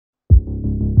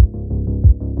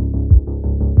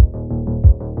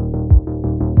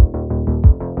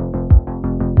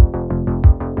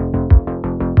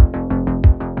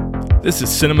This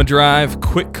is Cinema Drive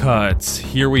Quick Cuts.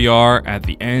 Here we are at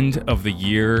the end of the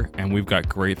year, and we've got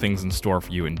great things in store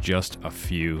for you in just a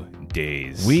few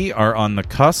days. We are on the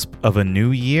cusp of a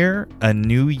new year, a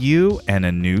new you, and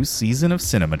a new season of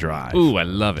Cinema Drive. Ooh, I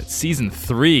love it. Season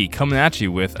 3 coming at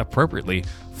you with, appropriately,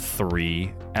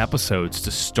 3 episodes to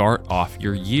start off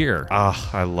your year.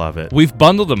 I love it. We've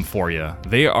bundled them for you.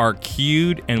 They are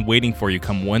queued and waiting for you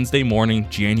come Wednesday morning,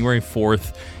 January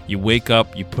 4th. You wake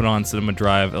up, you put on Cinema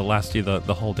Drive. It'll last you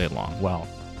the whole day long. Well,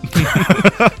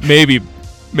 maybe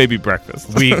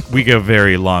breakfast. We go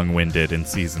very long-winded in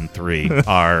season 3.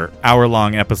 Our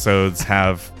hour-long episodes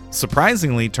have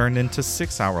surprisingly turned into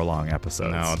 6-hour-long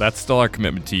episodes. No, that's still our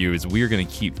commitment to you, is we are going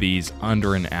to keep these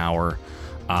under an hour.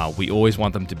 We always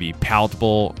want them to be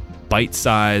palatable,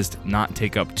 bite-sized, not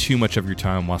take up too much of your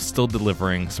time while still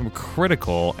delivering some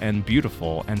critical and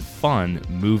beautiful and fun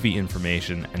movie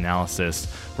information,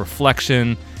 analysis,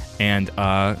 reflection, and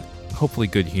hopefully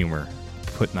good humor,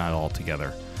 putting that all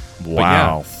together. Wow. But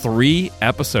yeah, 3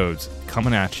 episodes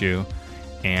coming at you,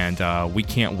 and we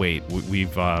can't wait.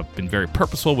 We've been very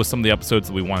purposeful with some of the episodes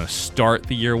that we want to start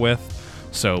the year with,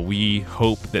 so we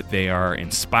hope that they are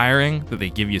inspiring, that they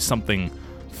give you something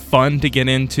fun to get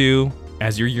into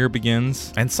as your year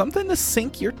begins. And something to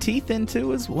sink your teeth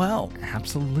into as well.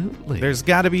 Absolutely. There's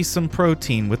got to be some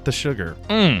protein with the sugar.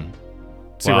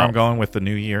 See where I'm going with the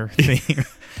new year theme?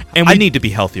 And I need to be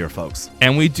healthier, folks.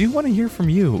 And we do want to hear from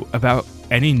you about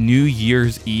any New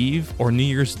Year's Eve or New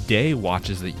Year's Day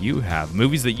watches that you have,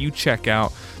 movies that you check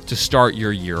out to start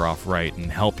your year off right and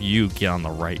help you get on the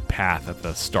right path at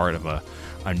the start of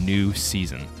a new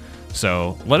season.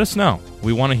 So let us know.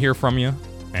 We want to hear from you,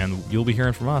 and you'll be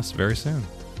hearing from us very soon.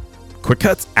 Quick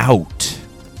Cuts out.